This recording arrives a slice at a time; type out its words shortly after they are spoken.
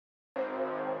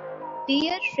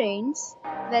Dear friends,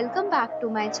 welcome back to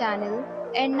my channel.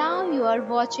 And now you are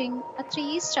watching a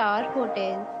 3-star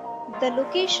hotel. The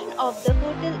location of the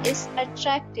hotel is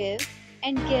attractive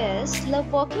and guests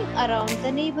love walking around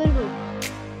the neighborhood.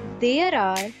 There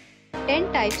are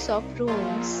 10 types of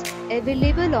rooms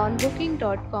available on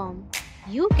booking.com.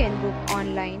 You can book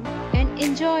online and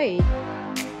enjoy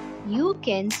it. You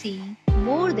can see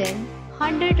more than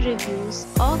 100 reviews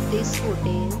of this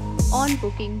hotel on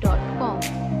booking.com.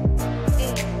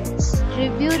 Its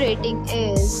review rating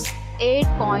is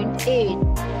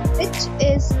 8.8, which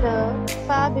is the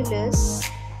fabulous.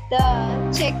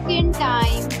 The check-in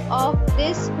time of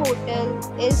this hotel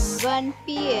is 1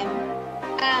 p.m.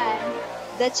 and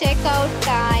the checkout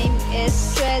time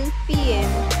is 12 p.m.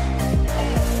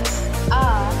 Pets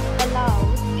are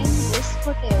allowed in this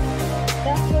hotel.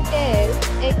 The hotel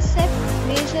accepts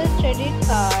major credit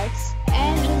cards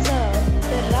and reserves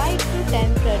the right to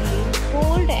temporarily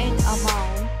hold an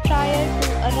amount prior to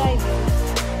arrival.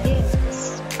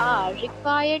 Guests are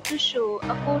required to show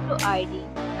a photo ID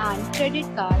and credit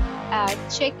card at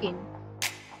check-in.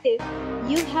 If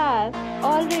you have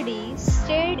already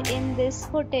stayed in this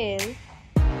hotel,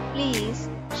 please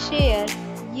share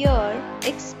your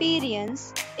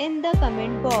experience in the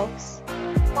comment box.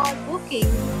 For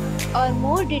booking or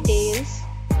more details,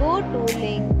 go to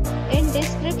link in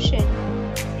description.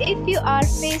 If you are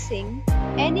facing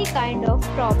any kind of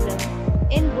problem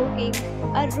in booking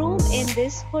a room in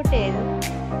this hotel,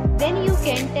 then you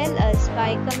can tell us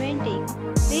by commenting.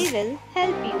 We will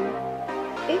help you.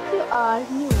 If you are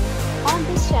new on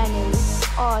this channel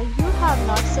or you have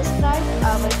not subscribed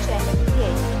our channel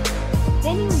yet,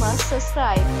 then you must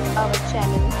subscribe our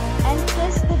channel and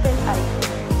press the bell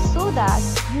icon so that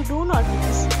you do not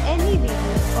miss any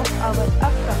video of our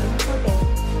upcoming hotel.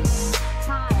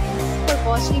 Thanks for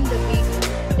watching the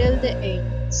video till the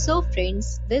end. So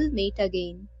friends, we'll meet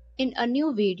again in a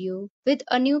new video with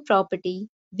a new property.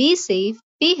 Be safe,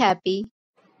 be happy.